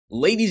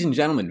Ladies and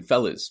gentlemen,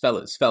 fellas,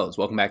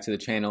 welcome back to the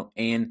channel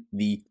and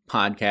the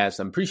podcast.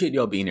 I appreciate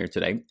y'all being here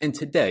today. And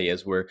today,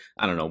 as we're,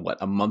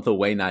 a month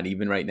away, not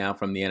even right now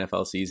from the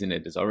NFL season,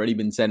 it has already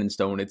been set in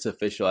stone. It's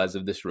official as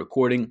of this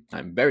recording.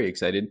 I'm very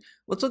excited.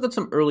 Let's look at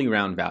some early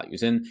round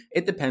values. And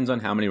it depends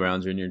on how many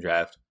rounds are in your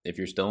draft. If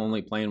you're still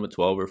only playing with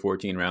 12 or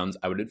 14 rounds,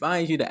 I would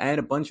advise you to add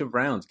a bunch of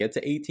rounds. Get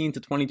to 18 to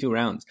 22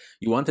 rounds.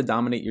 You want to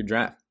dominate your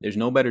draft. There's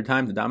no better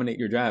time to dominate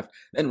your draft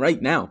than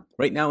right now.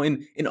 Right now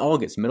in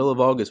August, middle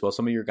of August, while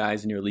some of your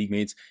guys and your league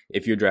mates,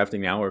 if you're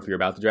drafting now or if you're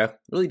about to draft,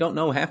 really don't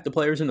know half the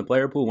players in the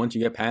player pool. Once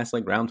you get past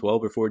like round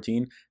 12 or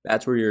 14,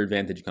 that's where your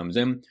advantage comes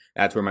in.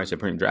 That's where my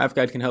Supreme Draft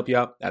Guide can help you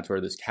out. That's where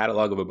this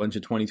catalog of a bunch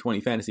of 2020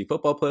 fantasy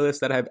football playlists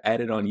that I've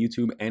added on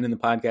YouTube and in the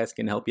podcast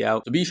can help you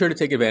out. So be sure to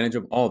take advantage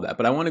of all that.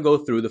 But I want to go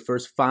through the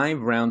first 5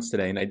 rounds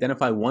today and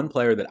identify one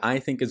player that I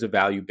think is of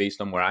value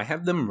based on where I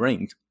have them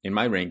ranked in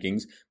my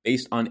rankings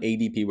based on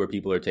ADP where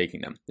people are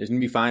taking them. There's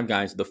going to be 5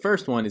 guys. The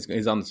first one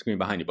is on the screen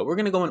behind you, but we're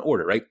going to go in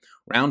order, right?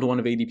 Round 1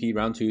 of ADP,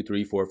 round 2,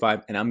 3, 4,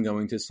 5, and I'm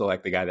going to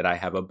select the guy that I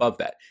have above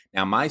that.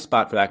 Now, my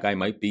spot for that guy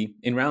might be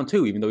in round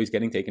 2, even though he's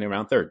getting taken in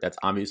round 3rd. That's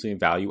obviously a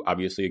value,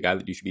 obviously a guy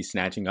that you should be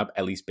snatching up,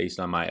 at least based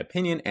on my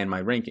opinion and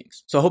my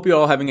rankings. So I hope you're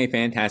all having a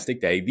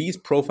fantastic day. These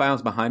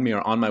profiles behind me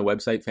are on my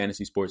website,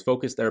 Fantasy Sports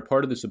Focus. They're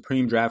part of the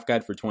Supreme Draft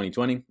Guide for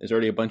 2020. There's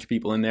already a bunch of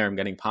people in there. I'm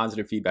getting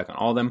positive feedback on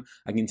all of them.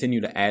 I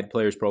continue to add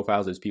players'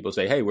 profiles as people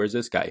say, hey, where's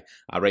this guy?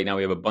 Right now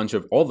we have a bunch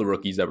of all the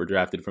rookies that were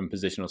drafted from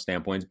positional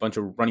standpoints, a bunch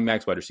of running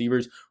backs, wide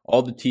receivers.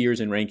 All the tiers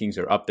and rankings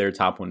are up there,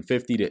 top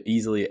 150 to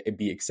easily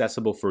be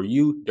accessible for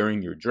you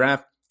during your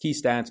draft. Key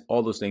stats,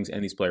 all those things,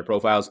 and these player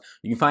profiles.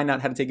 You can find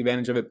out how to take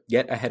advantage of it,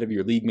 get ahead of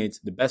your league mates.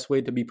 The best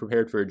way to be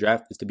prepared for a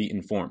draft is to be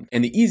informed.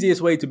 And the easiest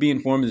way to be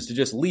informed is to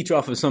just leech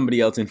off of somebody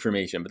else's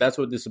information. But that's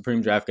what the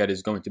Supreme Draft Guide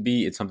is going to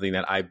be. It's something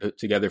that I put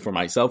together for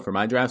myself, for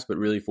my drafts, but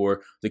really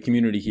for the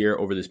community here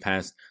over this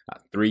past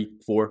 3,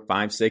 4,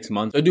 5, 6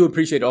 months. So I do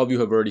appreciate all of you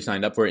who have already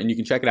signed up for it. And you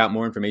can check it out,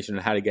 more information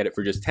on how to get it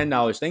for just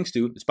 $10 thanks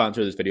to the sponsor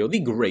of this video, the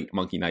great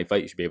Monkey Knife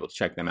Fight. You should be able to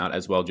check them out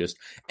as well just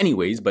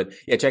anyways. But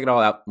yeah, check it all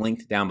out,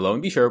 linked down below.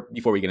 And be sure,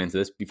 before we get into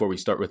this, before we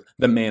start with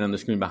the man on the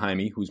screen behind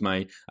me, who's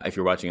my, if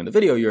you're watching on the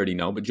video, you already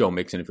know, but Joe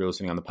Mixon, if you're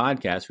listening on the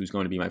podcast, who's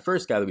going to be my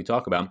first guy that we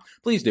talk about,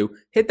 please do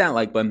hit that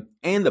like button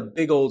and the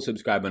big old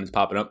subscribe button is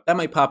popping up. That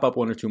might pop up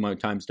 1 or 2 more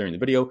times during the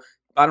video.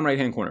 Bottom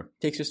right-hand corner.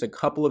 Takes just a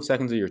couple of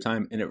seconds of your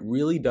time, and it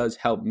really does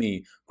help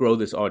me grow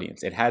this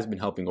audience. It has been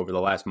helping over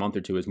the last month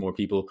or two as more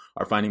people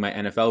are finding my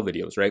NFL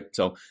videos, right?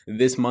 So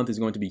this month is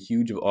going to be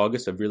huge of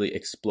August of really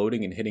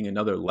exploding and hitting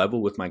another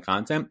level with my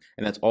content,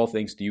 and that's all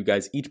thanks to you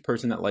guys. Each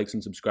person that likes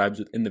and subscribes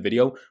within the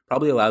video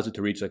probably allows it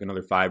to reach like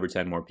another 5 or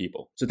 10 more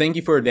people. So thank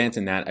you for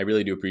advancing that. I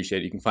really do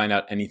appreciate it. You can find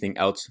out anything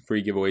else,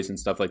 free giveaways and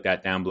stuff like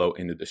that down below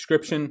in the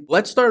description.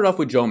 Let's start off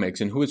with Joe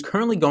Mixon, who is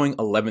currently going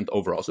 11th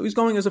overall. So he's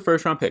going as a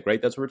first-round pick, right?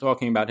 That's what we're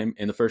talking about him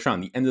in the first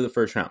round, the end of the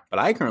first round. But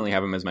I currently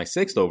have him as my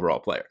 6th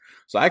overall player.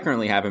 So I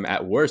currently have him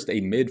at worst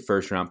a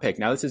mid-first round pick.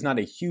 Now, this is not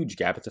a huge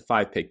gap. It's a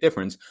 5-pick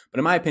difference, but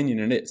in my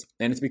opinion, it is.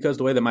 And it's because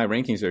the way that my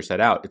rankings are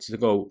set out, it's to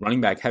go running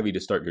back heavy to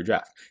start your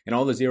draft. And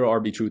all the zero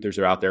RB truthers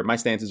are out there. My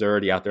stances are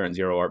already out there on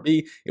zero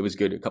RB. It was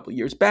good a couple of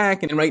years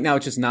back. And right now,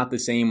 it's just not the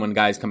same when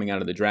guys coming out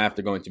of the draft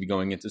are going to be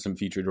going into some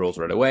featured roles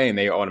right away. And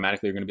they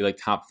automatically are going to be like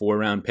top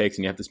 4-round picks.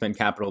 And you have to spend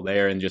capital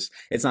there. And just,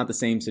 it's not the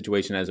same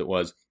situation as it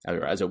was,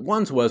 or as it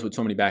once was with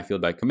so many backfield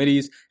by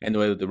committees and the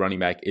way that the running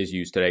back is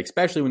used today,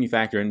 especially when you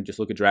factor in, just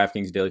look at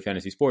DraftKings Daily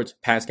Fantasy Sports,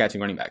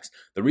 pass-catching running backs.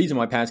 The reason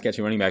why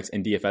pass-catching running backs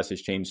and DFS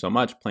has changed so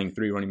much, playing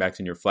 3 running backs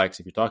in your flex,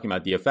 if you're talking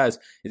about DFS,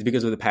 is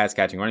because of the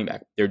pass-catching running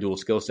back, their dual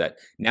skill set.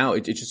 Now,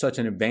 it's just such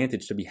an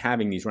advantage to be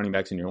having these running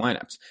backs in your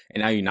lineups.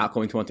 And now you're not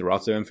going to want to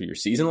roster them for your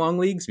season-long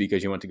leagues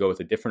because you want to go with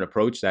a different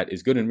approach that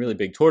is good in really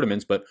big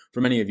tournaments. But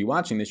for many of you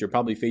watching this, you're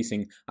probably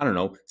facing,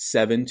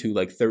 7 to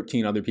like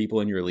 13 other people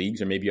in your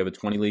leagues, or maybe you have a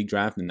 20-league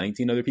draft and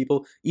 19 other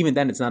people. Even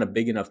then, it's not a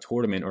big enough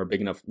tournament or a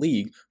big enough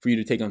league for you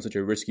to take on such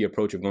a risky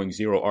approach of going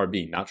zero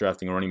RB, not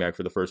drafting a running back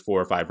for the first 4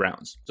 or 5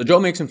 rounds. So Joe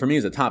Mixon for me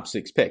is a top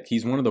 6 pick.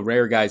 He's one of the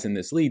rare guys in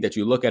this league that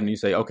you look at and you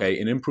say, okay,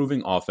 an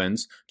improving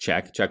offense,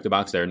 check the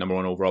box there. Number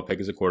 1 overall pick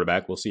as a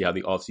quarterback. We'll see how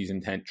the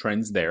offseason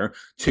trends there.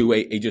 To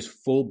a just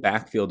full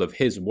backfield of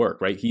his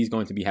work, right? He's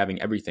going to be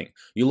having everything.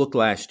 You looked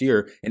last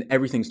year and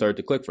everything started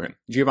to click for him.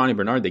 Giovanni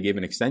Bernard, they gave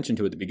an extension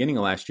to at the beginning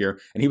of last year,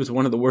 and he was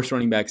one of the worst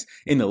running backs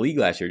in the league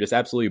last year. Just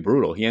absolutely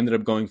brutal. He ended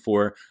up going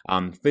for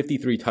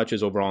 53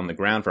 touches overall on the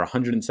ground for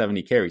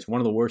 170 carries,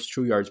 one of the worst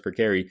true yards per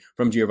carry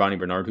from Giovanni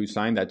Bernard, who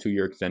signed that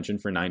 2-year extension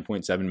for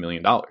 $9.7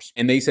 million.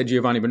 And they said,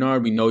 Giovanni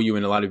Bernard, we know you,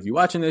 and a lot of you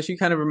watching this, you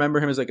kind of remember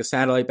him as like a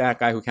satellite back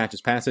guy who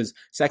catches passes.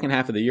 Second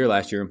half of the year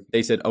last year,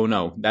 they said, oh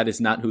no, that is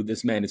not who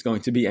this man is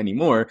going to be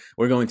anymore.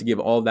 We're going to give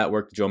all of that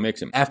work to Joe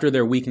Mixon. After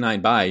their week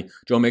 9 bye,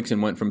 Joe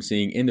Mixon went from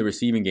seeing in the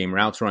receiving game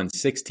routes run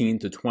 16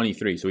 to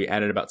 23. So he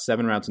added about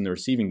 7 routes in the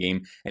receiving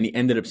game, and he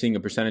ended up seeing a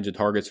percentage of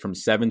targets from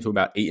 7 to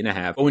about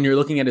 8.5. But when you're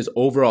looking at his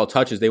overall overall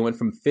touches, they went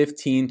from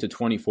 15 to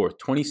 24th,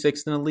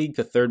 26th in the league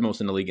to third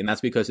most in the league. And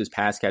that's because his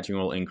pass catching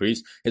role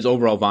increased, his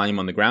overall volume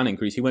on the ground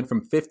increased. He went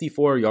from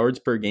 54 yards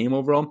per game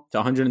overall to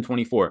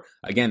 124.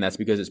 Again, that's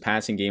because his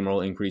passing game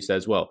role increased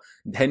as well.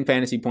 10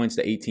 fantasy points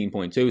to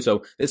 18.2.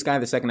 So this guy,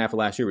 the second half of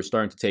last year, was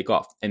starting to take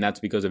off. And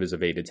that's because of his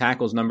evaded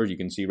tackles numbers. You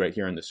can see right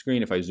here on the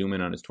screen, if I zoom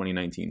in on his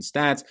 2019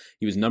 stats,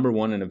 he was number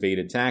 1 in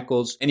evaded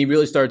tackles. And he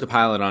really started to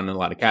pile it on in a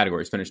lot of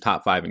categories. Finished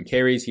top 5 in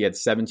carries. He had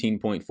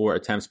 17.4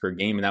 attempts per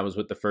game. And that was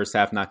with the first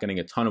half not getting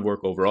a ton of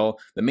work overall.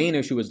 The main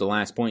issue was the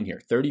last point here.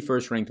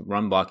 31st ranked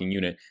run blocking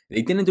unit.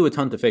 They didn't do a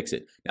ton to fix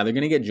it. Now they're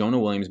going to get Jonah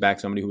Williams back,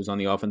 somebody who was on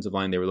the offensive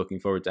line. They were looking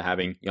forward to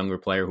having a younger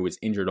player who was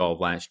injured all of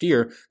last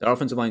year. Their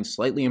offensive line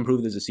slightly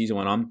improved as the season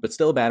went on, but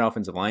still a bad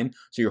offensive line.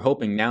 So you're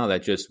hoping now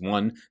that just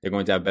one, they're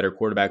going to have better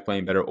quarterback play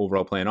and better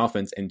overall play on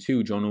offense, and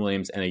two, Jonah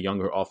Williams and a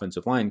younger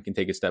offensive line can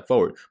take a step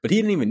forward. But he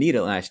didn't even need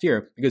it last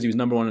year because he was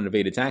number 1 in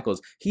evaded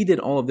tackles. He did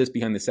all of this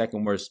behind the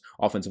second worst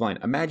offensive line.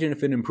 Imagine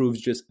if it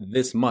improves just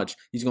this much.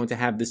 He's going to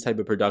have this type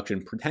of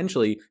production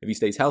potentially, if he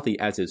stays healthy,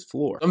 as his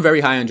floor. I'm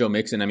very high on Joe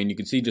Mixon. I mean, you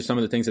can see just some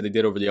of the things that they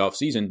did over the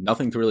offseason.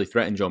 Nothing to really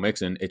threaten Joe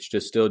Mixon. It's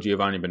just still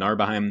Giovanni Bernard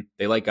behind him.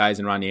 They like guys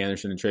in Rodney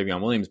Anderson and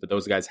Travion Williams, but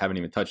those guys haven't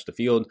even touched the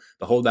field.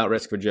 The holdout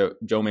risk for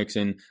Joe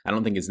Mixon, I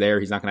don't think is there.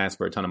 He's not going to ask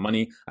for a ton of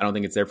money. I don't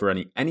think it's there for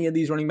any of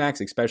these running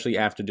backs, especially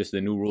after just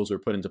the new rules were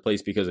put into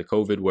place because of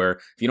COVID, where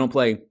if you don't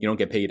play, you don't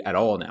get paid at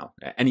all now,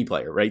 any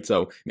player, right?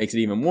 So it makes it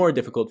even more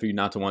difficult for you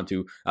not to want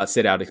to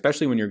sit out,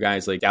 especially when you're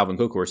guys like Dalvin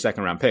Cook who are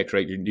second round picks,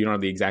 right? You don't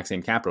have the exact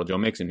same capital Joe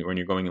Mixon when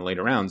you're going in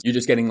later rounds. You're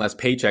just getting less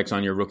paychecks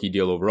on your rookie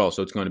deal overall,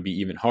 so it's going to be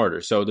even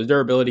harder. So the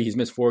durability, he's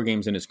missed 4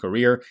 games in his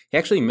career. He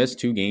actually missed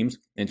 2 games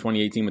in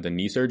 2018 with a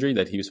knee surgery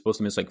that he was supposed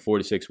to miss like 4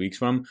 to 6 weeks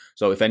from.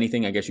 So if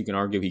anything, I guess you can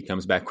argue he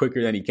comes back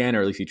quicker than he can,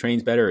 or at least he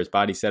trains better, his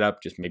body's set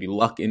up, just maybe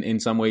luck in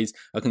some ways,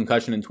 a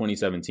concussion in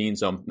 2017.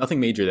 So nothing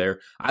major there.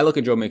 I look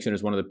at Joe Mixon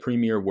as one of the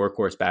premier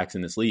workhorse backs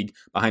in this league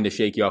behind a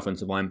shaky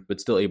offensive line,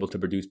 but still able to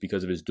produce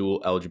because of his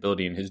dual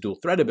eligibility and his dual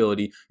threat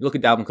ability. You look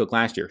at Dalvin Cook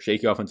last year,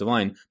 shaky offensive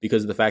line,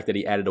 because of the fact that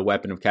he added a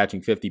weapon of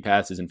catching 50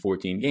 passes in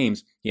 14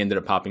 games, he ended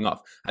up popping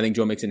off. I think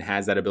Joe Mixon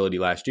has that ability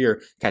last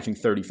year, catching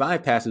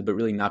 35 passes, but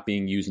really not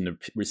being used in the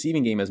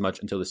receiving game as much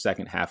until the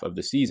second half of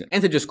the season.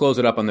 And to just close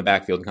it up on the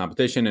backfield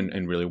competition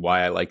and really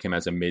why I like him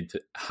as a mid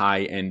to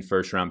high end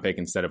first round pick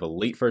instead of a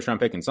late first round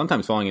pick and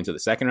sometimes falling into the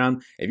second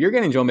round. If you're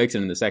getting Joe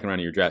Mixon in the second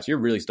round of your drafts, you're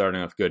really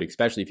starting off good,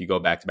 especially if you go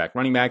back-to-back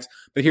running backs.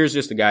 But here's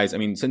just the guys. I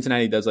mean,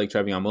 Cincinnati does like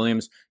Travion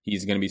Williams.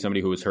 He's going to be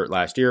somebody who was hurt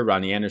last year.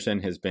 Rodney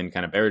Anderson has been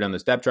kind of buried on the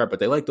depth chart, but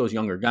they like those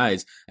younger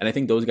guys. And I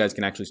think those guys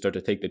can actually start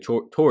to take the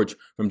torch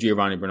from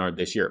Giovanni Bernard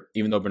this year.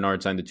 Even though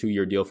Bernard signed a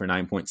 2-year deal for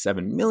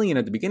 $9.7 million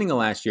at the beginning of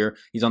last year,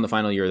 he's on the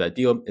final year of that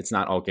deal. It's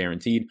not all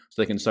guaranteed.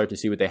 So they can start to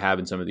see what they have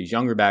in some of these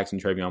younger backs in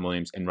Travion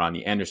Williams and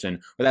Rodney Anderson,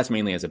 but that's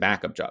mainly as a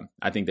backup job.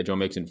 I think that Joe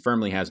Mixon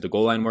firmly has the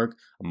goal line work,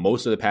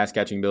 most of the pass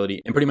catching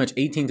ability, and pretty much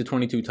 18 to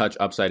 22 touch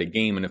upside a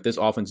game. And if this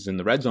offense is in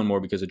the red zone more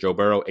because of Joe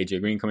Burrow,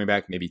 AJ Green coming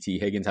back, maybe T.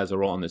 Higgins has a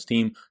role on this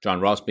team, John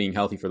Ross being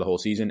healthy for the whole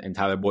season, and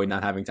Tyler Boyd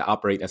not having to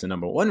operate as a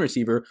number 1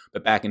 receiver,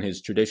 but back in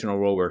his traditional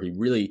role where he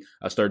really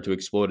started to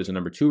explode as a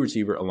number 2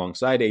 receiver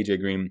alongside AJ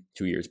Green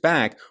 2 years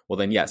back, well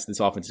then yes, this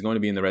offense is going to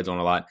be in the red zone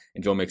a lot,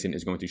 and Joe Mixon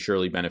is going to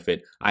surely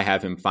benefit. I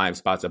have him 5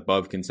 spots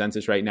above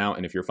consensus right now,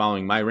 and if you're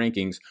following my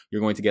rankings,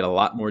 you're going to get a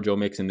lot more Joe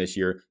Mixon this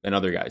year than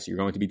other guys. You're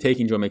going to be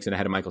taking Joe Mixon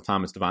ahead of Michael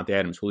Thomas, Devontae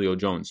Adams, Julio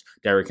Jones,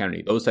 Derrick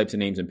Henry, those types of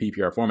names in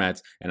PPR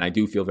formats, and I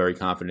do feel very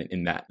confident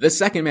in that. The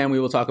second man we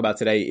will talk about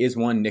today is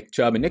one Nick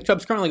Chubb, and Nick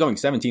Chubb's currently going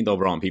 17th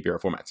overall in PPR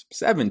formats.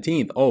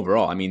 17th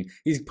overall. I mean,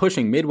 he's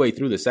pushing midway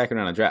through the second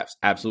round of drafts.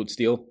 Absolute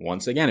steal,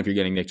 once again, if you're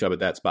getting Nick Chubb at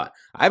that spot.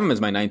 I have him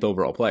as my 9th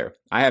overall player.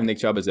 I have Nick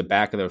Chubb as a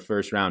back of the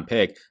first round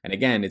pick, and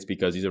again, it's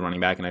because he's a running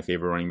back, and I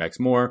favor running backs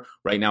more.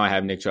 Right now, I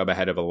have Nick Chubb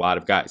ahead of a lot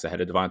of guys,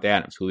 ahead of Devontae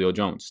Adams, Julio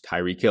Jones,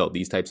 Tyreek Hill,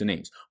 these types of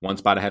names. 1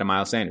 spot ahead of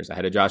Miles Sanders,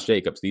 ahead of Josh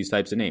Jacobs, these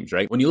types of names,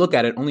 right? When you look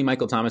at it, only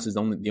Michael Thomas is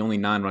the only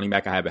non-running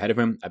back I have ahead of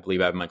him. I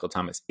believe I have Michael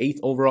Thomas 8th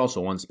overall,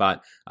 so 1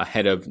 spot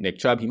ahead of Nick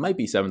Chubb. He might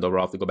be 7th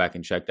overall. I'll have to go back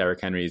and check.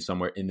 Derrick Henry is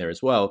somewhere in there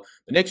as well.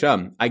 But Nick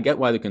Chubb, I get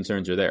why the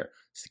concerns are there.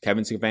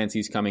 Kevin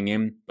Stefanski's coming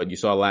in, but you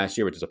saw last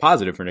year, which is a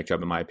positive for Nick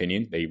Chubb in my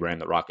opinion. They ran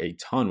the rock a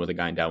ton with a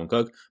guy in Dalvin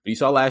Cook, but you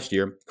saw last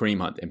year Kareem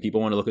Hunt, and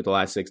people want to look at the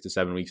last 6 to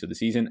 7 weeks of the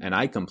season, and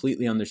I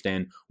completely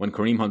understand when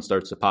Kareem Hunt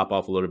starts to pop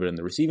off a little bit in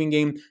the receiving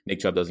game,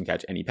 Nick Chubb doesn't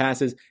catch any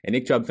passes, and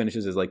Nick Chubb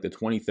finishes as like the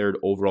 23rd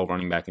overall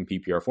running back in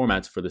PPR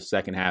formats for the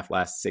second half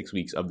last 6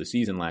 weeks of the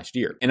season last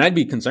year. And I'd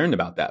be concerned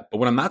about that, but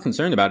what I'm not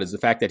concerned about is the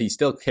fact that he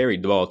still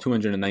carried the ball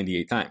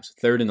 298 times,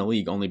 3rd in the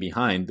league, only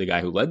behind the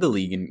guy who led the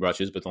league in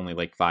rushes with only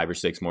like 5 or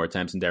 6 more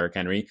attempts in Derrick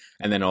Henry.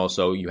 And then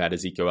also you had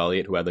Ezekiel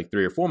Elliott, who had like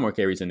 3 or 4 more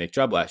carries than Nick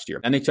Chubb last year.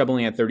 And Nick Chubb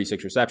only had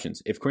 36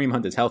 receptions. If Kareem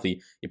Hunt is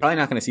healthy, you're probably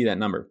not going to see that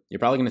number. You're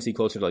probably going to see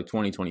closer to like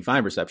 20,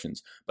 25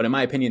 receptions. But in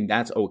my opinion,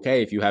 that's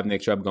okay if you have Nick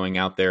Chubb going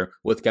out there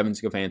with Kevin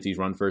Stefanski's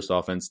run-first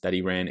offense that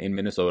he ran in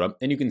Minnesota.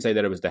 And you can say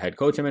that it was the head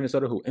coach in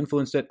Minnesota who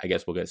influenced it. I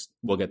guess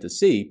we'll get to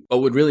see. But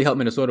what would really help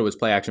Minnesota was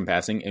play-action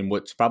passing. And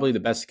what's probably the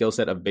best skill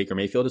set of Baker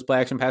Mayfield is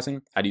play-action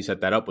passing. How do you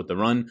set that up with the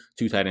run?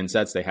 2 tight end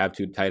sets. They have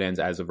 2 tight ends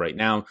as of right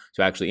now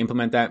to actually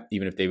implement that.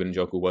 even if David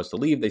Njoku was to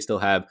leave, they still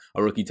have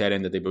a rookie tight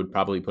end that they would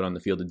probably put on the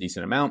field a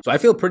decent amount. So I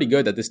feel pretty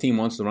good that this team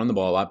wants to run the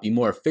ball a lot, be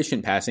more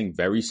efficient passing,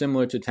 very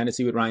similar to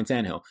Tennessee with Ryan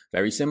Tannehill,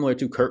 very similar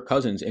to Kirk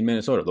Cousins in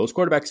Minnesota. Those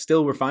quarterbacks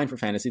still were fine for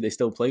fantasy. They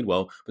still played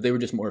well, but they were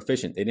just more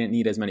efficient. They didn't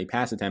need as many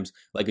pass attempts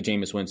like a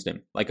Jameis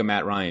Winston, like a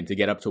Matt Ryan to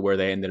get up to where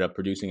they ended up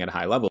producing at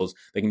high levels.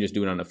 They can just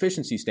do it on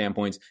efficiency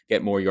standpoints,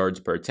 get more yards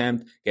per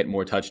attempt, get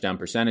more touchdown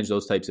percentage,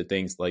 those types of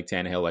things like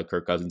Tannehill, like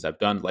Kirk Cousins have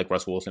done, like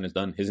Russell Wilson has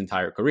done his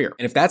entire career.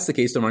 And if that's the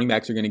case, the running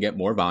backs are going to get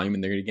more volume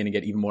and they're going to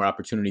get even more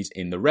opportunities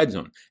in the red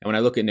zone. And when I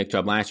look at Nick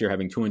Chubb last year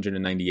having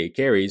 298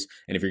 carries,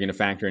 and if you're going to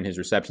factor in his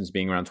receptions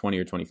being around 20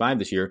 or 25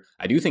 this year,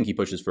 I do think he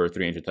pushes for a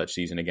 300 touch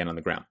season again on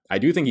the ground. I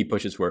do think he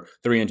pushes for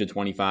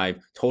 325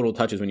 total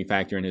touches when you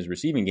factor in his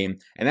receiving game,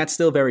 and that's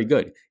still very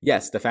good.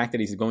 Yes, the fact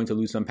that he's going to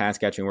lose some pass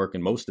catching work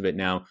and most of it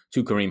now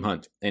to Kareem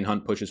Hunt, and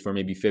Hunt pushes for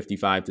maybe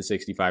 55 to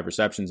 65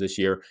 receptions this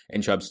year,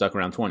 and Chubb stuck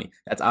around 20.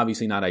 That's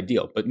obviously not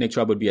ideal, but Nick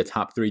Chubb would be a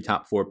top 3,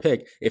 top 4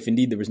 pick if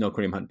indeed there was no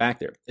Kareem Hunt back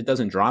there. It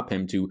doesn't drop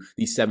him to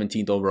the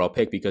 17th overall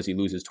pick because he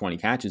loses 20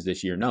 catches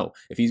this year. No,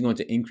 if he's going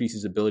to increase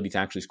his ability to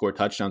actually score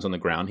touchdowns on the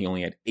ground, he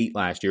only had 8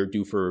 last year,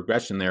 due for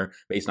regression there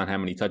based on how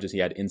many touches he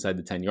had inside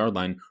the 10-yard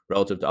line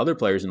relative to other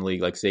players in the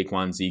league like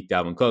Saquon, Zeke,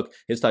 Dalvin Cook.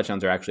 His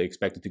touchdowns are actually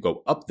expected to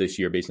go up this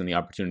year based on the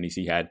opportunities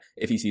he had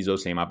if he sees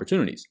those same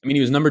opportunities. I mean,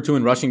 he was number 2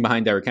 in rushing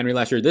behind Derrick Henry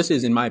last year. This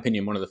is, in my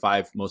opinion, one of the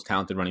 5 most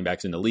talented running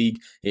backs in the league.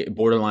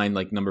 Borderline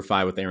like number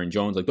 5 with Aaron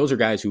Jones. Like those are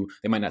guys who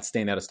they might not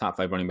stand out as top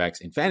 5 running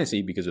backs in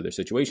fantasy because of their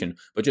situation,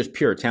 but just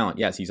pure talent.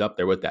 Yes, he's up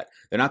there with that.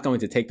 They're not going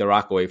to take the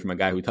rock away from a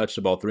guy who touched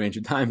the ball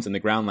 300 times on the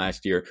ground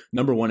last year,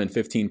 number 1 in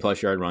 15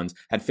 plus yard runs,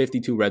 had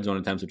 52 red zone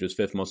attempts, which was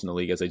 5th most in the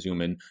league as I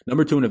zoom in,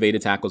 number 2 in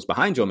evaded tackles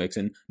behind Joe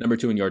Mixon, number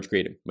 2 in yards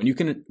created. When you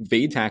can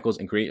evade tackles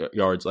and create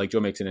yards like Joe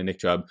Mixon and Nick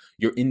Chubb,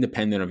 you're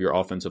independent of your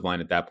offensive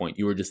line at that point.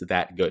 You were just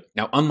that good.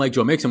 Now, unlike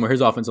Joe Mixon, where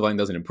his offensive line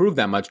doesn't improve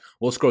that much,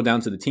 we'll scroll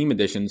down to the team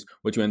additions,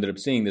 which you ended up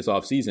seeing this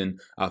offseason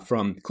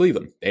from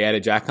Cleveland. They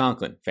added Jack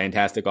Conklin,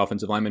 fantastic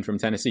offensive lineman from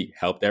Tennessee,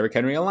 helped Derrick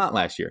Henry a lot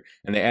last year.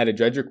 And they added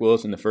Jedrick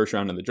Willis in the first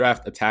round of the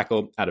draft, a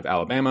tackle out of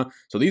Alabama.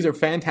 So these are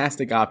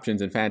fantastic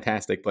options and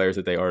fantastic players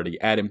that they already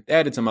added. They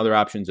added some other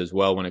options as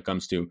well when it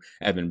comes to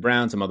Evan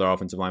Brown, some other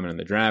offensive linemen in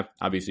the draft.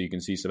 Obviously, you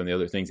can see some of the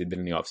other things they did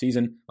in the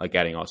offseason, like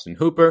adding Austin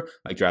Hooper,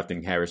 like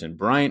drafting Harrison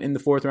Bryant in the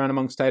 4th round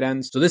amongst tight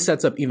ends. So this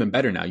sets up even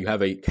better now. You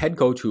have a head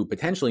coach who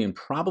potentially, and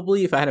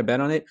probably if I had a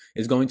bet on it,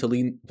 is going to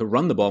lean to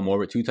run the ball more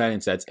with 2 tight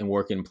end sets and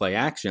work in play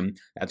action.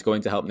 That's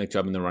going to help Nick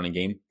Chubb in the running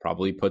game.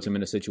 Probably puts him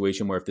in a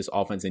situation where if this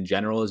offense in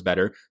general is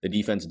better, the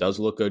defense does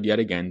look good yet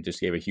again. Just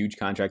gave a huge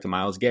contract to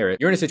Myles Garrett.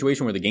 You're in a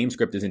situation where the game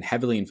script isn't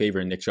heavily in favor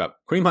of Nick Chubb.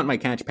 Kareem Hunt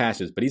might catch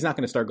passes, but he's not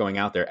going to start going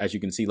out there. As you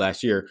can see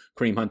last year,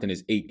 Kareem Hunt in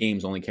his 8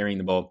 games only carrying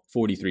the ball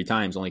 43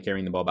 times, only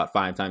carrying the ball about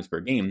 5 times per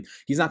game.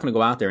 He's not going to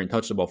go out there and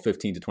touch the ball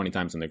 15 to 20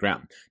 times on the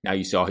ground. Now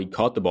you saw he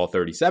caught the ball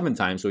 37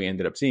 times, so he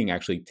ended up seeing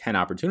actually 10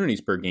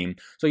 opportunities per game.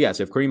 So yes,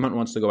 if Kareem Hunt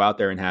wants to go out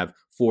there and have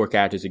 4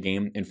 catches a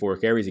game and 4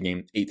 carries a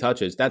game, 8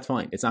 touches, that's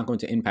fine. It's not going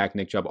to impact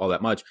Nick Chubb all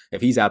that much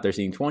if he's out there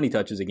seeing 20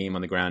 touches a game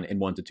on the ground and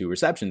 1 to 2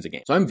 receptions a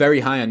game. So I'm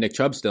very high on Nick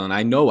Chubb still, and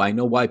I know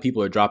why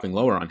people are dropping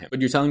lower on him. But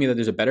you're telling me that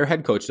there's a better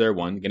head coach there,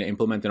 one, going to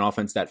implement an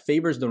offense that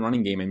favors the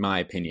running game, in my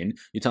opinion.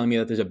 You're telling me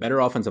that there's a better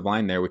offensive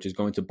line there, which is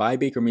going to buy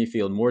Baker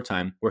Mayfield more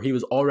time, where he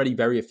was already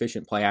very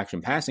efficient play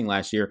action passing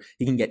last year.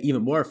 He can get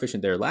even more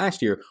efficient there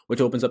last year,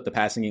 which opens up the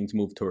passing game to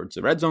move towards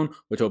the red zone,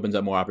 which opens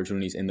up more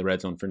opportunities in the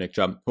red zone for Nick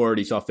Chubb, who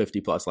already saw 50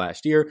 plus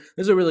last year.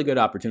 This is a really good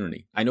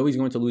opportunity. I know he's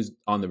going to lose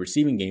on the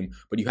receiving game,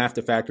 but you have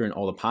to factor in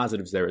all the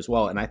positives there as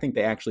well. And I think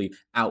they actually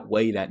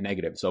outweigh that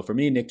negative. So for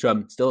me, Nick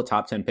Chubb, still a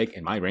top 10 pick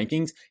in my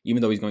rankings,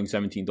 even though he's going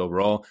 17th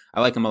overall.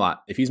 I like him a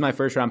lot. If he's my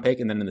first round pick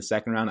and then in the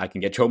second round, I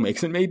can get Joe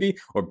Mixon maybe,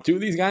 or 2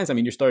 of these guys. I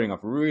mean, you're starting off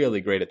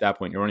really great at that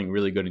point. You're running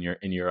really good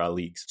in your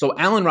leagues. So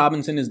Allen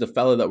Robinson is the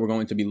fellow that we're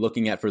going to be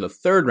looking at for the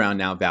 3rd round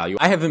now value.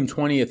 I have him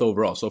 20th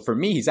overall. So for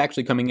me, he's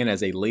actually coming in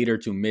as a later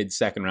to mid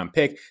second round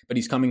pick, but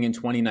he's coming in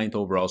 29th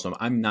overall. So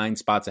I'm 9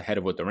 spots ahead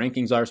of what the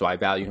rankings are. So I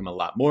value him a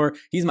lot more.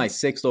 He's my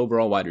 6th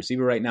overall wide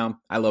receiver right now.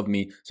 I love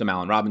me some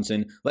Allen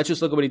Robinson. Let's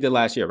just look at what he did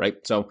last year, right?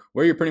 So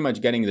where you're pretty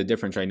much getting the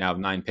difference right now of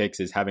 9 picks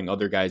is having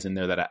other guys in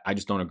there that I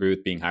just don't agree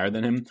with being higher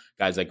than him.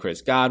 Guys like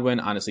Chris Godwin,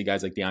 honestly,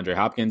 guys like DeAndre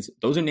Hopkins.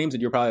 Those are names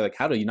that you're probably like,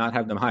 how do you not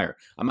have them higher?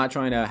 I'm not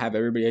trying to have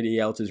everybody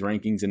else's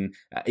rankings and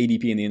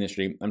ADP in the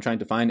industry. I'm trying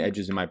to find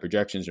edges in my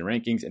projections and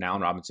rankings, and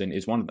Allen Robinson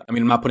is one of them. I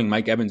mean, I'm not putting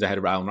Mike Evans ahead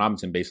of Allen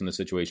Robinson based on the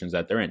situations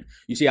that they're in.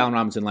 You see Allen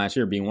Robinson last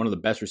year being one of the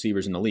best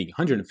receivers in the league,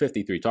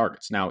 153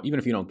 targets. Now, even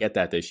if you don't get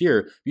that this year,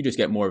 if you just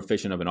get more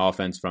efficient of an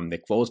offense from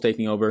Nick Foles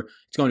taking over,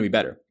 it's going to be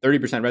better.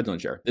 30% red zone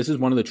share. This is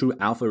one of the true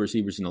alpha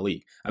receivers in the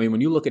league. I mean,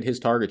 when you look at his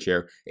target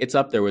share, it's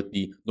up there with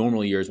the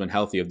normal years when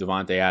healthy of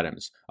Devontae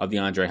Adams, of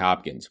DeAndre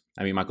Hopkins.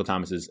 I mean, Michael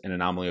Thomas is an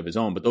anomaly of his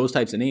own, but those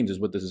types of names is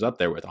what this is up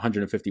there with.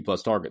 150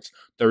 plus targets,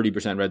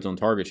 30% red zone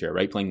target share,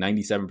 right? Playing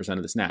 97%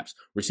 of the snaps.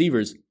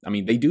 Receivers, I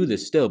mean, they do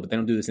this still, but they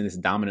don't do this in this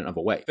dominant of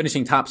a way.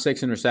 Finishing top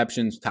 6 in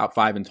receptions, top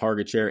 5 in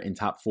target share, and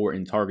top 4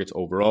 in targets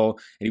overall. overall.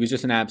 And he was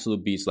just an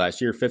absolute beast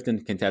last year, 5th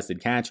in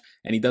contested catch,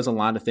 and he does a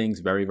lot of things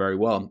very, very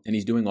well. And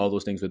he's doing all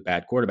those things with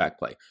bad quarterback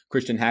play.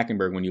 Christian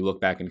Hackenberg, when you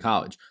look back in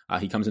college,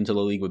 he comes into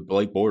the league with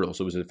Blake Bortles,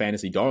 so it was a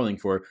fantasy darling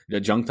for the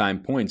junk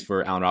time points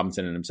for Allen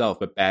Robinson and himself,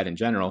 but bad in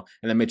general.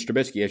 And then Mitch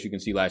Trubisky, as you can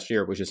see last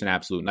year, was just an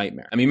absolute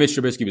nightmare. I mean, Mitch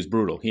Trubisky was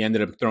brutal. He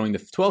ended up throwing the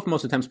 12th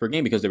most attempts per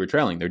game because they were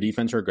trailing. Their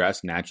defense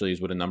regressed, naturally,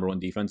 is what a number one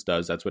defense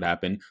does. That's what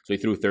happened. So he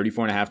threw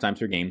 34.5 times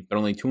per game, but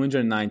only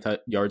 209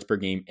 yards per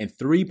game and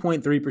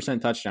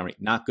 3.3% touchdown rate.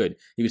 Not good.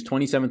 He was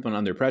 27th when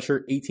under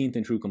pressure, 18th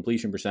in true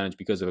completion percentage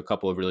because of a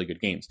couple of really good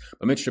games.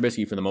 But Mitch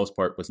Trubisky, for the most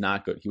part, was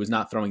not good. He was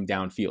not throwing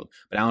downfield,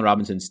 but Allen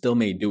Robinson still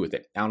made do with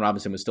it. Allen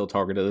Robinson was still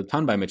targeted a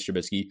ton by Mitch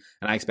Trubisky,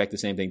 and I expect the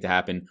same thing to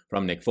happen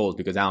from Nick Foles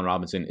because Allen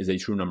Robinson is a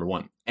true number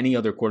one. Any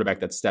other quarterback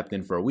that's stepped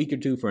in for a week or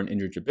two for an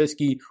injured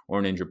Trubisky or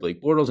an injured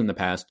Blake Bortles in the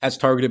past has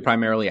targeted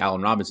primarily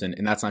Allen Robinson,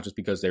 and that's not just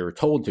because they were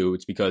told to,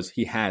 it's because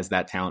he has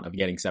that talent of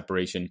getting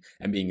separation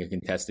and being a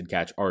contested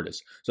catch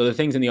artist. So the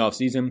things in the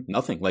offseason,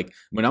 nothing. Like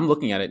when I'm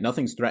looking at it,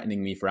 nothing's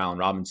threatening me for Allen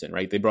Robinson,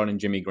 right? They brought in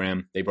Jimmy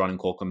Graham, they brought in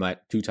Cole Kmet,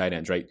 2 tight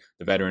ends, right?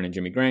 The veteran and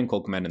Jimmy Graham,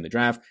 Cole Kmet in the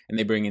draft, and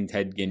they bring in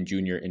Ted Ginn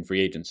Jr. in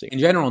free agency. In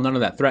general, none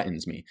of that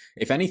threatens me.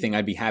 If anything,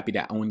 I'd be happy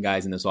to own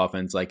guys in this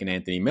offense like an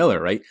Anthony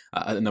Miller, right?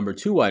 A number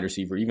 2 wide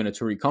receiver, even a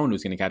Tariq Cohen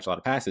who's going to catch a lot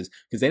of passes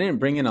because they didn't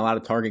bring in a lot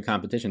of target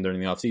competition during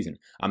the offseason.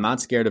 I'm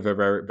not scared of a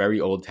very, very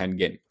old Ted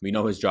Ginn. We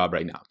know his job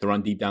right now, to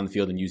run deep down the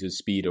field and use his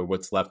speed or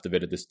what's left of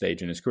it at this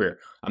stage in his career.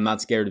 I'm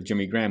not scared of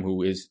Jimmy Graham,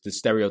 who is the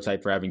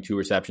stereotype for having 2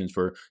 receptions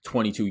for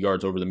 22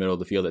 yards over the middle of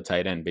the field at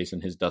tight end based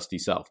on his dusty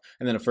self.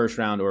 And then a first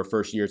round or a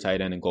first year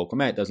tight end in Cole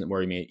Kmet doesn't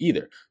worry me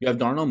either. You have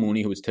Darnell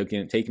Mooney, who was taken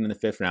in the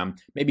 5th round.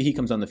 Maybe he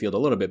comes on the field a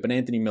little bit, but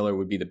Anthony Miller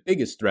would be the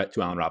biggest threat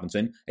to Allen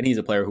Robinson, and he's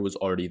a player who was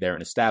already there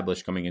and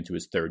established coming into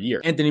his 3rd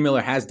year. Anthony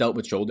Miller has dealt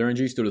with shoulder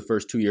injuries through the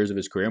first 2 years of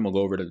his career, and we'll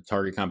go over to the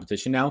target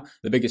competition now.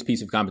 The biggest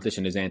piece of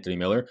competition is Anthony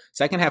Miller.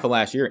 Second half of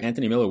last year,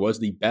 Anthony Miller was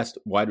the best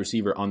wide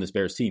receiver on this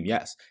Bears team.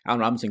 Yes, Allen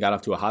Robinson got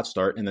off to a hot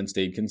start and then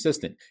stayed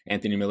consistent.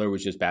 Anthony Miller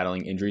was just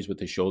battling injuries with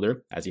his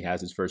shoulder, as he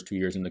has his first 2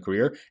 years in the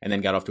career, and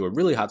then got off to a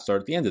really hot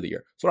start at the end of the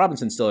year. So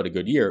Robinson still had a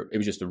good year. It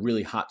was just a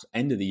really hot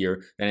end of the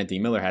year that Anthony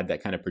Miller had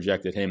that kind of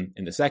projected him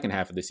in the second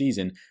half of the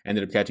season.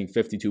 Ended up catching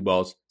 52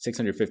 balls,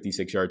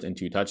 656 yards, and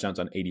 2 touchdowns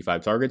on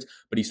 85 targets,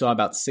 but he saw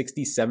about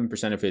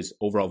 67% of his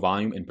overall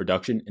volume in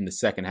production in the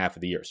second half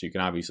of the year. So you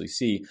can obviously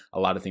see a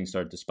lot of things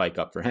started to spike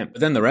up for him.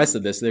 But then the rest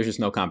of this, there's just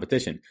no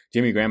competition.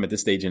 Jimmy Graham at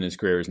this stage in his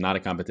career is not a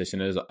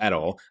competition at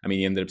all. I mean,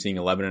 he ended up seeing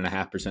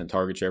 11.5%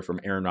 target share from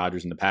Aaron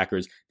Rodgers and the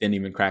Packers, didn't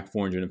even crack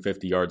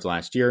 450 yards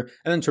last year.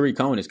 And then Tariq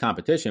Cohen is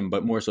competition,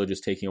 but more so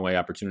just taking away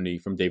opportunity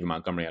from David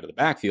Montgomery out of the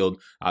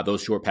backfield.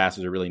 Those short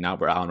passes are really not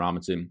where Allen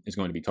Robinson is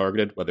going to be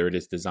targeted, whether it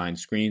is designed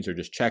screens or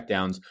just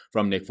checkdowns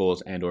from Nick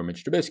Foles and or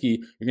Mitch Trubisky.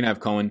 You're going to have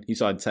Cohen. He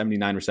saw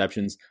 79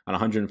 receptions on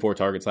 104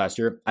 targets last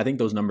year. I think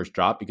those numbers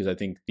drop because I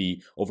think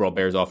the overall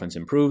Bears offense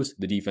improves.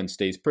 The defense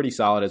stays pretty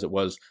solid as it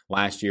was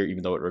last year,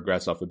 even though it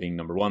regressed off of being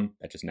number 1.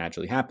 That just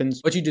naturally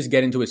happens. But you just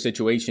get into a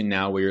situation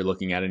now where you're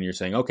looking at it and you're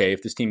saying, okay,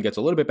 if this team gets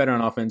a little bit better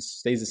on offense,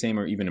 stays the same,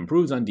 or even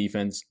improves on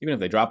defense, even if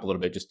they drop a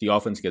little bit, just the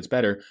offense gets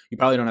better, you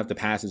probably don't have to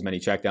pass as many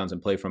checkdowns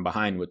and play from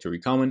behind with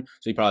Tariq Cohen,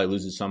 so he probably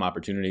loses some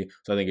opportunity.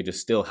 So I think it just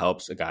still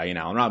helps a guy in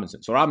Allen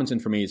Robinson. So Robinson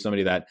for me is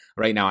somebody that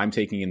right now I'm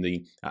taking in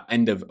the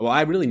end of, well,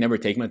 I really never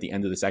take him at the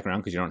end of the second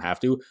round because you don't have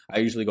to. I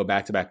usually go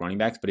back-to-back running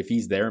backs, but if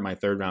he's there in my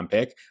 3rd round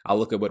pick, I'll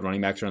look at what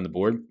running backs are on the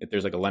board. If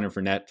there's like a Leonard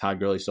Fournette, Todd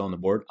Gurley still on the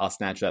board, I'll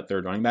snatch that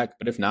 3rd running back.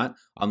 But if not,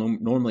 I'll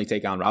normally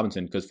take Allen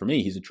Robinson because for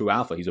me, he's a true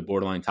alpha. He's a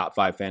borderline top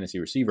 5 fantasy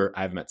receiver.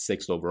 I have him at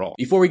 6th overall.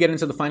 Before we get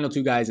into the final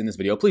 2 guys in this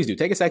video, please do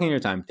take a second of your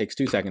time. It takes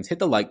 2 seconds. Hit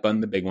the like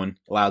button, the big one.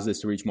 Allows this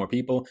to reach more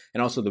people.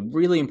 And also the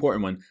really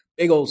important one,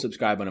 big old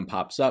subscribe button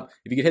pops up.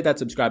 If you could hit that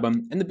subscribe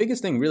button. And the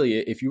biggest thing really,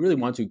 if you really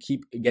want to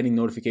keep getting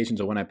notifications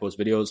of when I post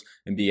videos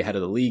and be ahead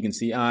of the league and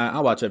see,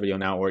 I'll watch that video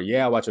now, or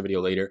yeah, I'll watch a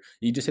video later.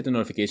 You just hit the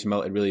notification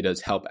bell. It really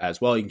does help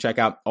as well. You can check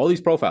out all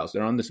these profiles.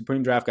 They're on the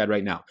Supreme Draft Guide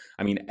right now.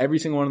 I mean, every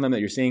single one of them that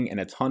you're seeing and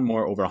a ton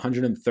more, over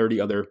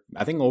 130 other,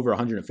 I think over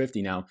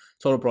 150 now,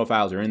 total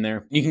profiles are in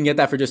there. You can get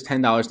that for just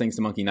 $10 thanks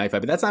to Monkey Knife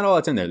Fight, but that's not all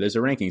that's in there. There's the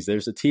rankings,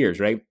 there's the tiers,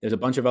 right? There's a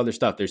bunch of other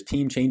stuff. There's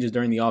team changes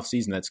during the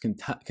offseason that's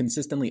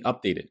consistently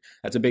updated.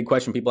 That's a big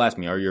question people ask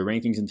me. Are your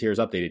rankings and tiers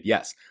updated?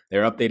 Yes,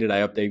 they're updated.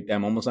 I update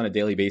them almost on a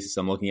daily basis.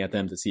 I'm looking at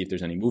them to see if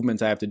there's any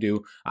movements I have to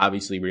do,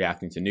 obviously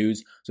reacting to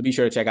news. So be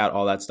sure to check out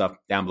all that stuff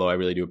down below. I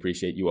really do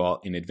appreciate you all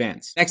in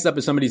advance. Next up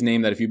is somebody's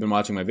name that if you've been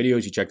watching my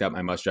videos, you checked out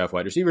my must draft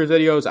wide receivers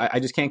videos. I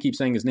just can't keep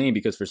saying his name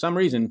because for some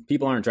reason,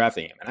 people aren't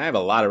drafting him. And I have a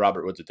lot of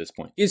Robert Woods at this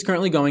point. He is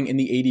currently going in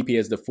the ADP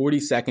as the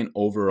 42nd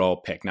overall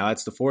pick. Now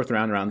that's the 4th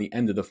round, around the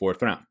end of the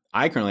 4th round.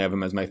 I currently have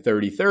him as my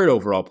 33rd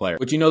overall player,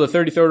 which, you know, the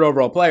 33rd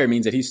overall player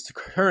means that he's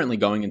currently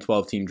going going in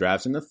 12-team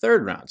drafts in the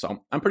third round.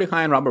 So I'm pretty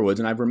high on Robert Woods,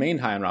 and I've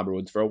remained high on Robert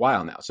Woods for a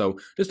while now. So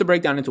just to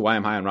break down into why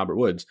I'm high on Robert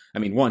Woods, I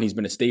mean, one, he's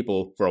been a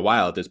staple for a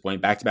while at this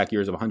point, back-to-back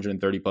years of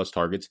 130 plus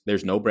targets.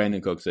 There's no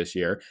Brandon Cooks this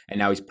year, and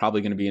now he's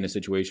probably going to be in a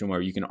situation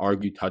where you can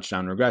argue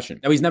touchdown regression.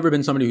 Now, he's never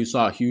been somebody who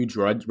saw a huge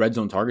red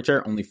zone target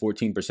share, only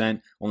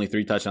 14%, only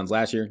 3 touchdowns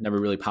last year, never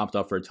really popped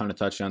off for a ton of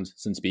touchdowns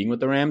since being with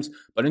the Rams.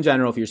 But in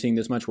general, if you're seeing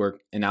this much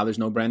work and now there's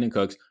no Brandon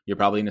Cooks, you're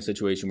probably in a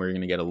situation where you're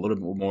going to get a little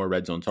bit more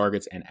red zone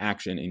targets and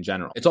action in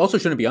general. It also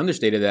shouldn't be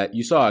understated that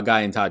you saw a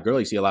guy in Todd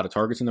Gurley see a lot of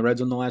targets in the red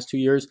zone the last 2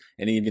 years,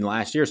 and even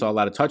last year saw a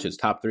lot of touches,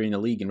 top 3 in the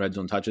league in red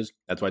zone touches.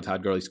 That's why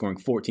Todd Gurley scoring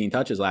 14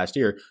 touches last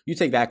year. You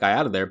take that guy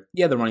out of there,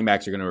 yeah, the running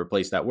backs are going to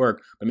replace that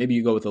work, but maybe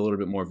you go with a little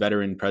bit more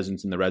veteran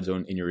presence in the red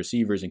zone in your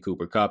receivers in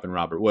Cooper Kupp and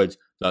Robert Woods,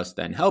 thus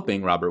then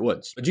helping Robert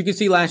Woods. But you can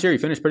see last year he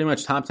finished pretty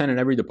much top 10 in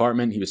every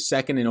department. He was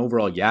second in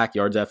overall YAC,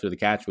 yards after the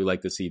catch. We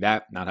like to see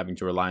that, not having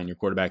to rely on your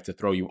quarterback to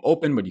throw you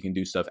open, but you can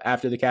do stuff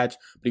after the catch.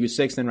 But he was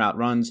 6th in route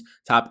runs,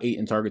 top 8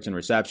 in targets and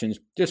receptions.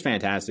 Just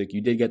fantastic.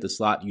 You did get the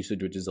slot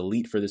usage, which is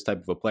elite for this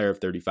type of a player, of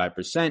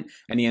 35%,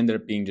 and he ended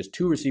up being just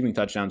 2 receiving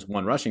touchdowns,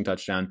 1 rushing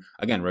touchdown.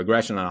 Again,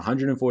 regression on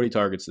 140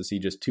 targets to see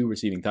just 2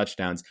 receiving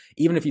touchdowns.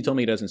 Even if you told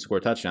me he doesn't score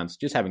touchdowns,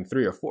 just having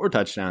 3 or 4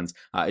 touchdowns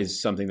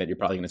is something that you're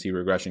probably going to see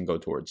regression go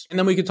towards. And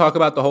then we could talk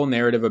about the whole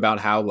narrative about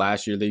how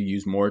last year they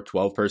used more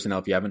 12 personnel,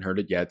 if you haven't heard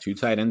it yet, 2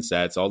 tight end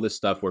sets, all this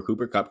stuff where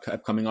Cooper Kupp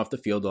kept coming off the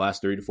field the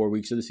last 3 to 4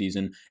 weeks of the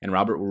season, and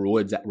Robert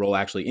Woods' role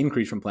actually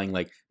increased from playing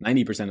like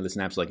 90% of the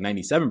snaps to like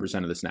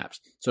 97% of the snaps.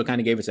 So it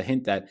kind of gave us a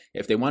hint that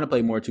if they want to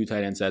play more 2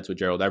 tight end sets with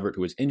Gerald Everett,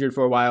 who was injured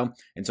for a while,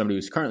 and somebody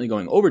who's currently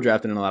going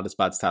overdrafted in a lot of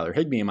spots, Tyler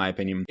Higbee, in my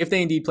opinion, if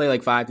they indeed play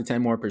like 5 to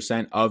 10 more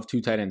 % of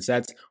 2 tight end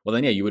sets, well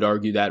then yeah, you would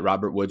argue that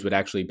Robert Woods would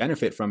actually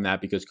benefit from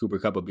that because Cooper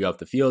Kupp would be off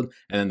the field,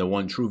 and then the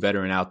one true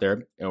veteran out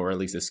there, or at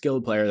least a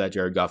skilled player that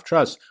Jared Goff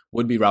trusts,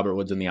 would be Robert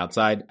Woods on the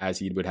outside, as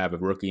he would have a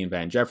rookie in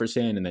Van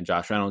Jefferson, and then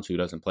Josh Reynolds, who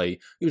doesn't play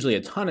usually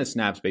a ton of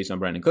snaps based on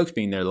Brandon Cooks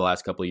being there the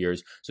last couple of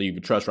years. So you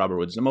would trust Robert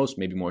Woods the most,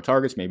 maybe more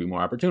targets, maybe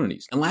more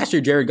opportunities. And last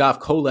year, Jared Goff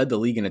co-led the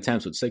league in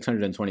attempts with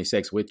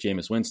 626 with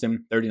Jameis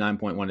Winston,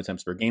 39.1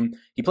 attempts per game.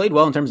 He played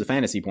well in terms of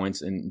fantasy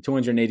points, and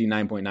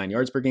 289.9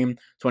 yards per game,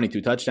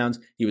 22 touchdowns.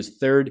 He was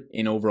 3rd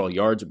in overall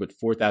yards with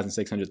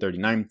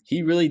 4,639.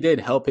 He really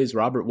did help his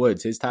Robert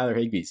Woods, his Tyler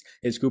Higbees,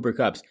 his Cooper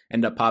Kupps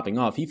end up popping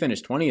off. He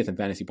finished 20th in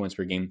fantasy points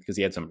per game because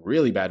he had some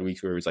really bad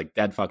weeks where he was like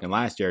dead fucking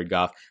last, Jared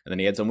Goff, and then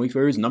he had some weeks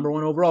where he was number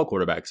 1 overall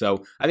quarterback.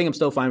 So I think I'm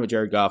still fine with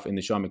Jared Goff in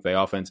the Sean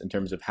McVay offense in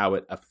terms of how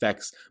it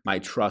affects my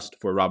trust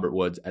for Robert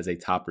Woods as a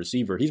top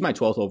receiver. He's my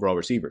 12th overall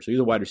receiver, so he's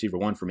a wide receiver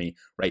 1 for me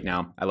right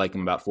now. I like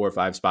him about 4 or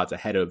 5 spots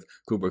ahead of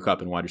Cooper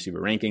Kupp in wide receiver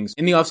rankings.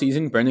 In the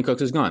offseason, Brandon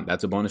Cooks is gone.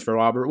 That's a bonus for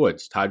Robert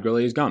Woods. Todd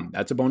Gurley is gone.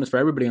 That's a bonus for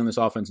everybody on this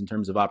offense in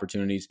terms of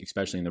opportunities,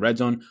 especially in the red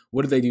zone.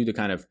 What do they do to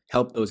kind of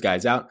help those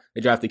guys out?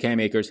 They drafted Cam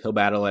Akers. He'll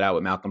battle it out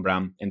with Malcolm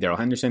Brown and Darrell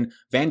Henderson.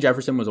 Van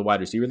Jefferson was a wide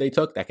receiver they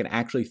took that can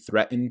actually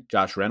threaten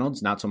Josh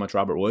Reynolds, not so much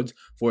Robert Woods,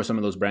 for some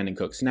of those Brandon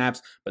Cooks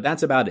snaps, but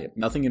that's about it.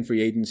 Nothing in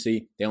free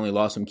agency. They only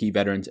lost some key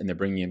veterans and they're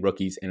bringing in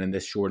rookies, and in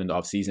this shortened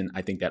offseason,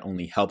 I think that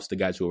only helps the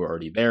guys who are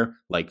already there,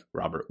 like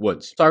Robert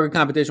Woods. Target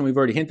competition, we've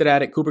already hinted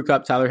at it. Cooper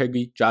Kupp, Tyler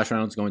Higbee, Josh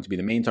Reynolds going to be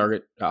the main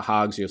target.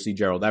 Hogs, you'll see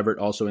Gerald Everett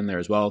also in there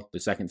as well, the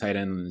second tight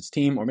end on this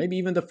team, or maybe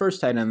even the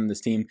first tight end on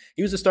this team.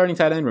 He was the starting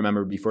tight end,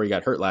 remember, before he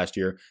got hurt last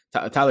year.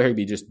 Tyler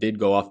Higbee just did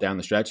go off down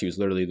the stretch. He was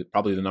literally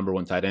probably the number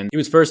 1 tight end. He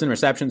was first in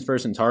receptions,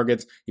 first in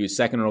targets. He was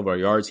second in overall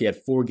yards. He had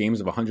 4 games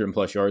of 100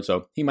 plus yards,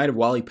 so he might have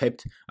Wally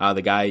pipped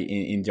the guy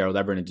in Gerald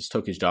Everett and just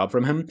took his job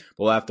from him, but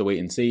we'll have to wait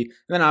and see. And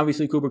then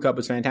obviously Cooper Kupp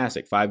was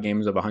fantastic. 5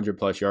 games of 100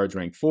 plus yards,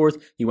 ranked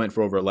 4th. He went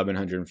for over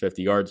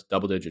 1,150 yards,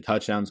 double-digit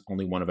touchdowns.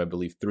 Only one of, I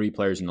believe, 3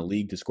 players in the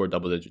league to score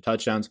double-digit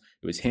touchdowns.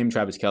 It was him,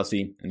 Travis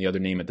Kelce, and the other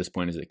name at this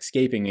point is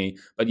escaping me.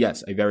 But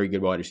yes, a very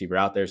good wide receiver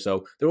out there.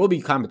 So there will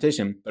be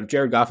competition, but if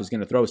Jared Goff is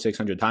going to throw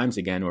 600 times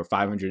again or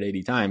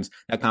 580 times,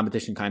 that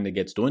competition kind of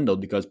gets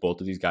dwindled because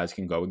both of these guys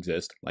can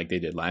coexist like they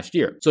did last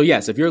year. So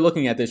yes, if you're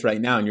looking at this right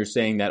now and you're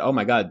saying that, oh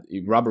my God,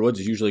 Robert Woods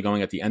is usually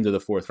going at the end of the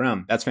 4th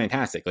round, that's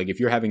fantastic. Like if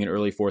you're having an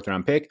early 4th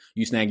round pick,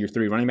 you snag your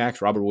 3 running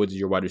backs, Robert Woods is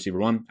your wide receiver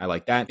 1. I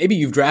like that. Maybe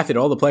you've drafted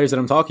all the players that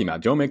I'm talking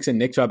about, Joe Mixon,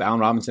 Nick Chubb, Allen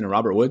Robinson, and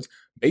Robert Woods.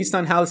 Based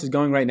on how this is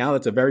going right now,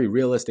 that's a very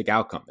realistic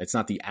outcome. It's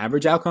not the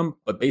average outcome,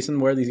 but based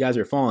on where these guys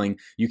are falling,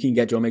 you can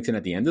get Joe Mixon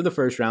at the end of the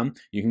 1st round.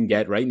 You can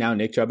get right now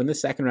Nick Chubb in the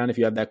 2nd round if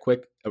you have that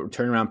quick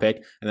turnaround pick,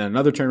 and then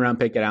another turnaround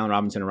pick at Allen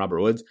Robinson and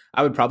Robert Woods.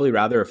 I would probably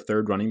rather a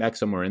 3rd running back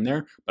somewhere in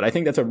there, but I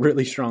think that's a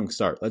really strong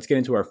start. Let's get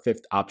into our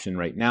 5th option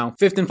right now.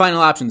 5th and final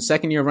option,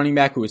 2nd-year running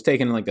back who was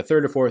taken in like the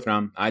 3rd or 4th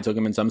round. I took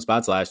him in some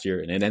spots last year,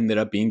 and it ended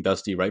up being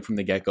dusty right from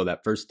the get-go.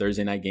 That first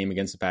Thursday night game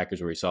against the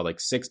Packers where he saw like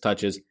 6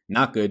 touches,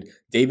 not good.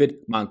 David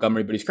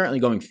Montgomery, but he's currently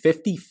going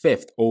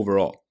 55th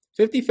overall.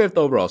 55th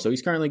overall. So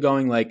he's currently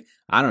going like,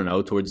 I don't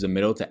know, towards the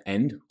middle to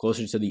end,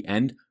 closer to the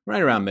end,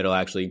 right around middle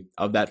actually,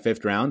 of that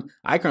 5th round.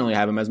 I currently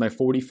have him as my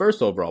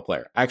 41st overall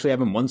player. I actually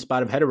have him one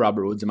spot ahead of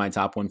Robert Woods in my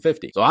top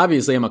 150. So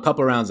obviously I'm a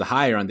couple rounds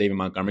higher on David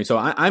Montgomery. So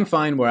I'm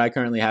fine where I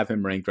currently have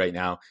him ranked right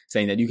now,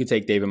 saying that you could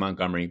take David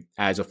Montgomery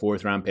as a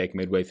 4th round pick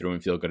midway through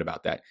and feel good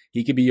about that.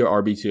 He could be your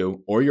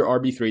RB2 or your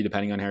RB3,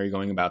 depending on how you're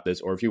going about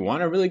this. Or if you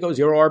want to really go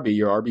 0 RB,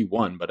 your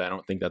RB1, but I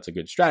don't think that's a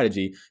good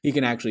strategy. He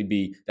can actually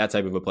be that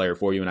type of a player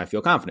for you, and I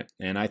feel confident.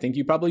 And I think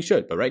you probably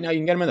should. But right now you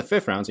can get him in the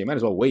 5th round, so you might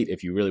as well wait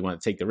if you really want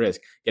to take the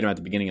risk. Get him at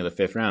the beginning of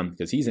the 5th round,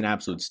 because he's an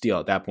absolute steal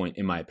at that point,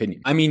 in my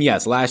opinion. I mean,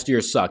 yes, last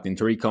year sucked, and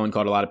Tariq Cohen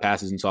caught a lot of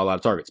passes and saw a lot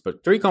of targets,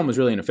 but Tariq Cohen was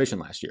really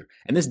inefficient last year.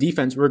 And this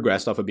defense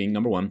regressed off of being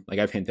number 1, like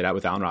I've hinted at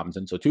with Allen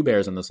Robinson. So 2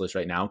 Bears on this list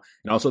right now.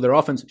 And also their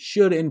offense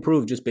should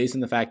improve just based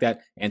on the fact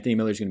that Anthony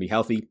Miller's going to be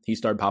healthy. He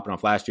started popping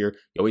off last year.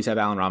 You always have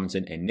Allen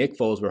Robinson, and Nick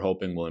Foles we're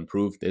hoping will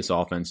improve this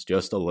offense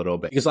just a little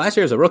bit. Because last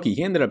year as a rookie,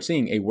 he ended up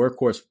seeing a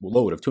workhorse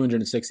load of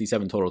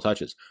 267 total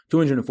touches,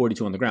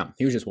 242 on the ground.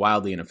 He was just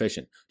wildly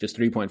inefficient. Just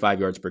 3.5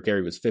 yards per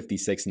carry, was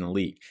 56 in the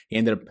league. He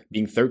ended up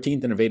being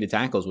 13th in evaded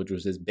tackles, which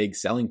was his big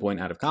selling point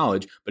out of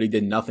college, but he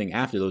did nothing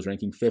after those,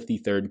 ranking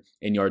 53rd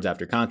in yards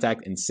after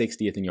contact and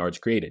 60th in yards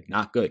created.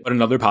 Not good. But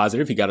another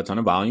positive, he got a ton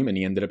of volume, and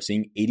he ended up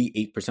seeing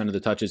 88% of the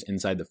touches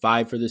inside the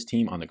 5 for this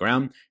team on the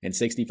ground and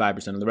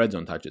 65% of the red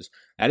zone touches.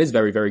 That is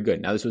very, very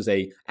good. Now, this was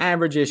a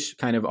average-ish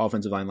kind of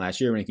offensive line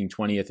last year, ranking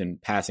 20th in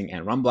passing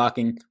and run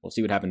blocking. We'll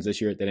see what happens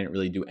this year. They didn't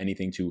really do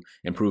anything to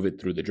improve it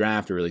through the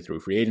draft or really through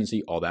free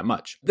agency all that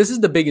much. This is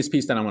the biggest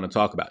piece that I want to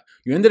talk about.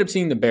 You ended up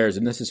seeing the Bears,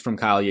 and this is from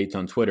Kyle Yates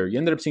on Twitter, you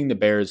ended up seeing the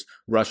Bears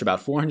rush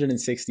about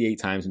 468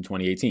 times in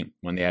 2018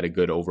 when they had a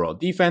good overall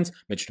defense.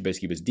 Mitch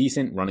Trubisky was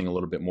decent, running a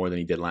little bit more than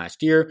he did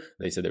last year.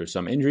 They said there were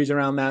some injuries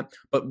around that.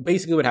 But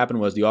basically what happened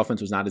was the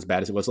offense was not as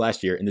bad as it was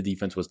last year, and the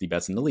defense was the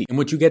best in the league. And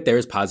what you get there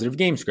is positive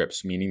game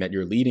scripts, meaning that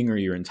you're leading or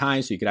you're in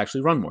ties, so you could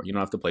actually run more. You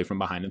don't have to play from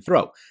behind and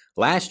throw.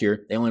 Last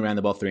year, they only ran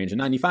the ball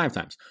 395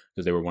 times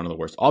because they were one of the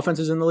worst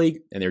offenses in the league,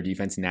 and their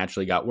defense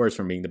naturally got worse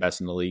from being the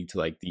best in the league to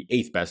like the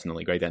 8th best in the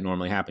league, right? That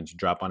normally happens. You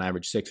drop on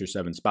average 6 or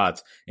 7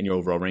 spots in your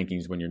overall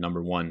rankings when you're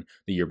number 1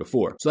 the year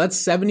before. So that's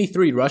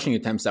 73 rushing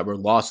attempts that were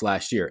lost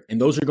last year,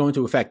 and those are going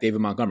to affect David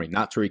Montgomery,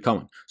 not Tariq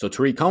Cohen. So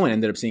Tariq Cohen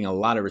ended up seeing a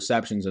lot of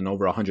receptions and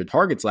over 100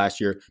 targets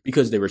last year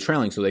because they were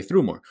trailing, so they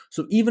threw more.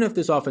 So even if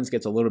this offense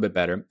gets a little bit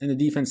better and the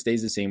defense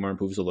stays the same or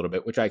improves a little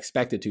bit, which I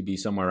expect it to be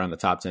somewhere around the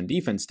top 10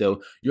 defense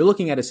still, you're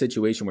looking at a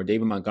situation where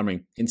David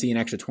Montgomery can see an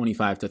extra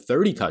 25 to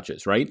 30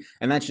 touches, right?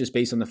 And that's just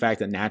based on the fact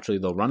that naturally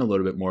they'll run a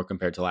little bit more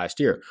compared to last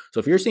year. So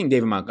if you're seeing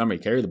David Montgomery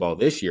carry the ball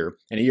this year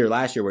and a year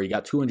last year where he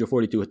got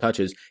 242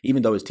 touches,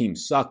 even though his team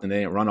sucked and they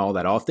didn't run all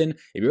that often,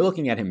 if you're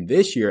looking at him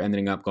this year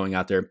ending up going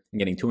out there and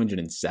getting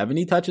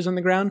 270 touches on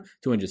the ground,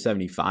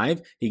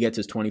 275, he gets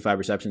his 25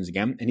 receptions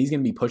again, and he's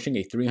going to be pushing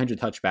a 300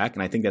 touch back,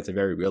 and I think that's a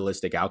very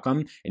realistic outcome,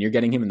 and you're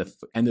getting him in the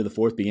end of the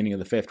 4th, beginning of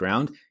the 5th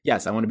round.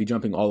 Yes, I want to be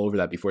jumping all over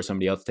that before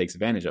somebody else takes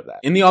advantage of that.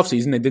 In the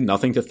offseason, they did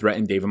nothing to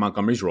threaten David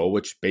Montgomery's role,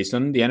 which based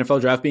on the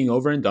NFL draft being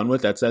over and done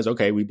with, that says,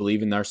 okay, we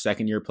believe in our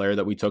second-year player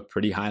that we took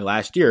pretty high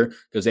last year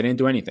because they didn't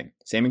do anything.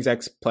 Same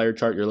exact player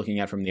chart you're looking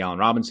at from the Allen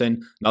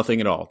Robinson, nothing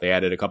at all. They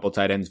added a couple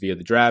tight ends via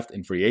the draft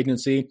and free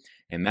agency,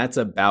 and that's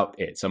about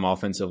it. Some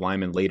offensive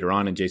linemen later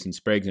on in Jason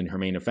Spriggs and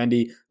Hermaine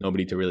Effendi,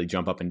 nobody to really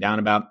jump up and down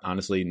about.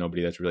 Honestly,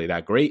 nobody that's really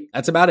that great.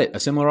 That's about it. A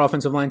similar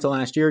offensive line to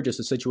last year, just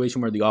a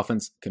situation where the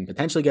offense can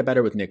potentially get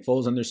better with Nick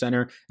Foles under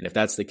center. And if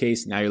that's the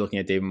case, now you're looking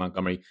at David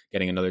Montgomery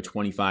getting another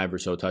 25 or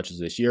so touches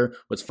this year.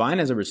 What's fine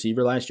as a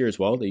receiver last year as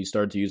well, that you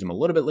started to use him a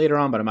little bit later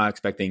on, but I'm not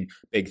expecting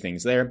big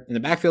things there. In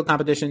the backfield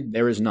competition,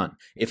 there is none.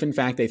 If in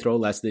fact they throw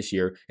less this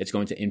year, it's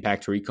going to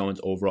impact Tariq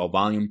Cohen's overall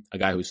volume, a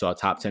guy who saw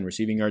top 10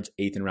 receiving yards,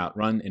 8th in route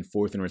run, and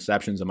 4th in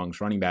receptions amongst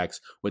running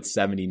backs with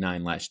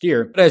 79 last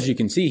year. But as you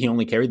can see, he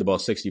only carried the ball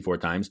 64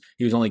 times.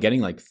 He was only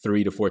getting like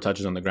 3 to 4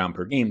 touches on the ground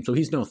per game, so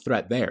he's no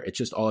threat there. It's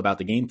just all about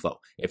the game flow.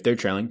 If they're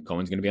trailing,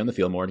 Cohen's going to be on the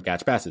field more to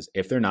catch passes.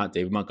 If they're not,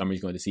 David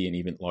Montgomery's going to see an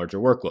even larger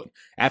workload.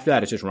 After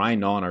that, it's just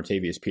Ryan Nall and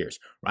Artavius Pierce.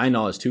 Ryan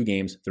Nall has 2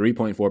 games,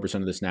 3.4%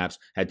 of the snaps,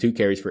 had 2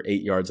 carries for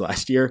 8 yards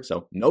last year,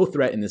 so no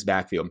threat in this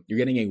backfield. You're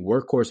getting a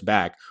workhorse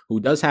back who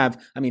does have,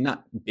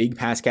 not big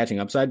pass catching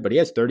upside, but he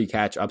has 30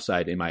 catch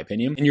upside in my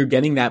opinion. And you're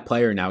getting that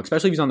player now,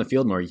 especially if he's on the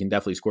field more, he can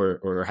definitely score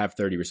or have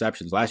 30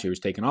 receptions. Last year he was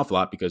taken off a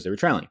lot because they were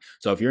trailing.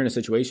 So if you're in a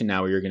situation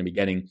now where you're going to be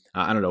getting,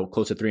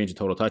 close to 300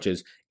 total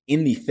touches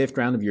in the 5th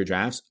round of your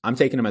drafts, I'm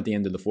taking them at the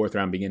end of the 4th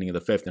round, beginning of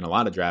the 5th in a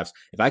lot of drafts.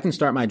 If I can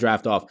start my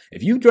draft off,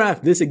 if you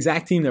draft this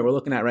exact team that we're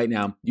looking at right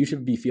now, you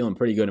should be feeling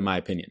pretty good in my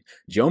opinion.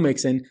 Joe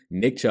Mixon,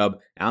 Nick Chubb,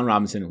 Allen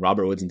Robinson,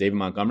 Robert Woods, and David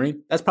Montgomery.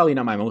 That's probably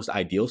not my most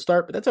ideal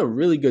start, but that's a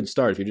really good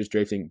start if you're just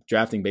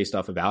drafting based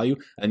off of value,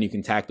 and you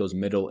can tack those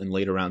middle and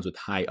later rounds with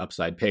high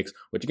upside picks,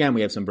 which again,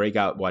 we have some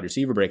breakout wide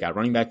receiver, breakout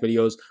running back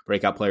videos,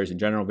 breakout players in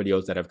general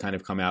videos that have kind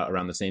of come out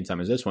around the same time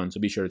as this one,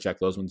 so be sure to check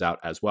those ones out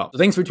as well. So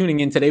thanks for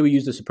tuning in. Today we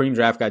used the Supreme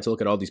Draft guide to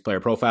look at all these player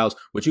profiles,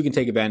 which you can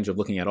take advantage of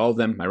looking at all of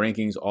them, my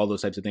rankings, all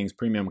those types of things,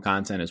 premium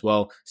content as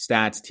well,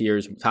 stats,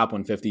 tiers, top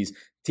 150s,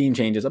 team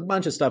changes, a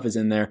bunch of stuff is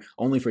in there,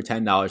 only for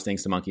 $10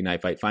 thanks to Monkey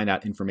Knife Fight. Find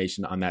out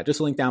information on that. Just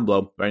a link down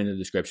below, right in the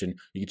description.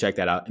 You can check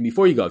that out. And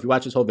before you go, if you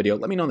watch this whole video,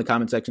 let me know in the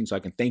comment section so I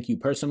can thank you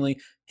personally.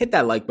 Hit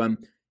that like button,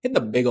 hit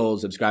the big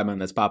old subscribe button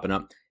that's popping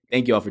up.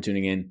 Thank you all for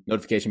tuning in.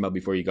 Notification bell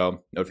before you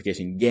go.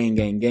 Notification gang.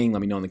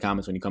 Let me know in the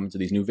comments when you come into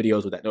these new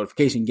videos with that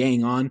notification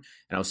gang on.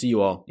 And I'll see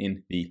you all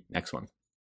in the next one.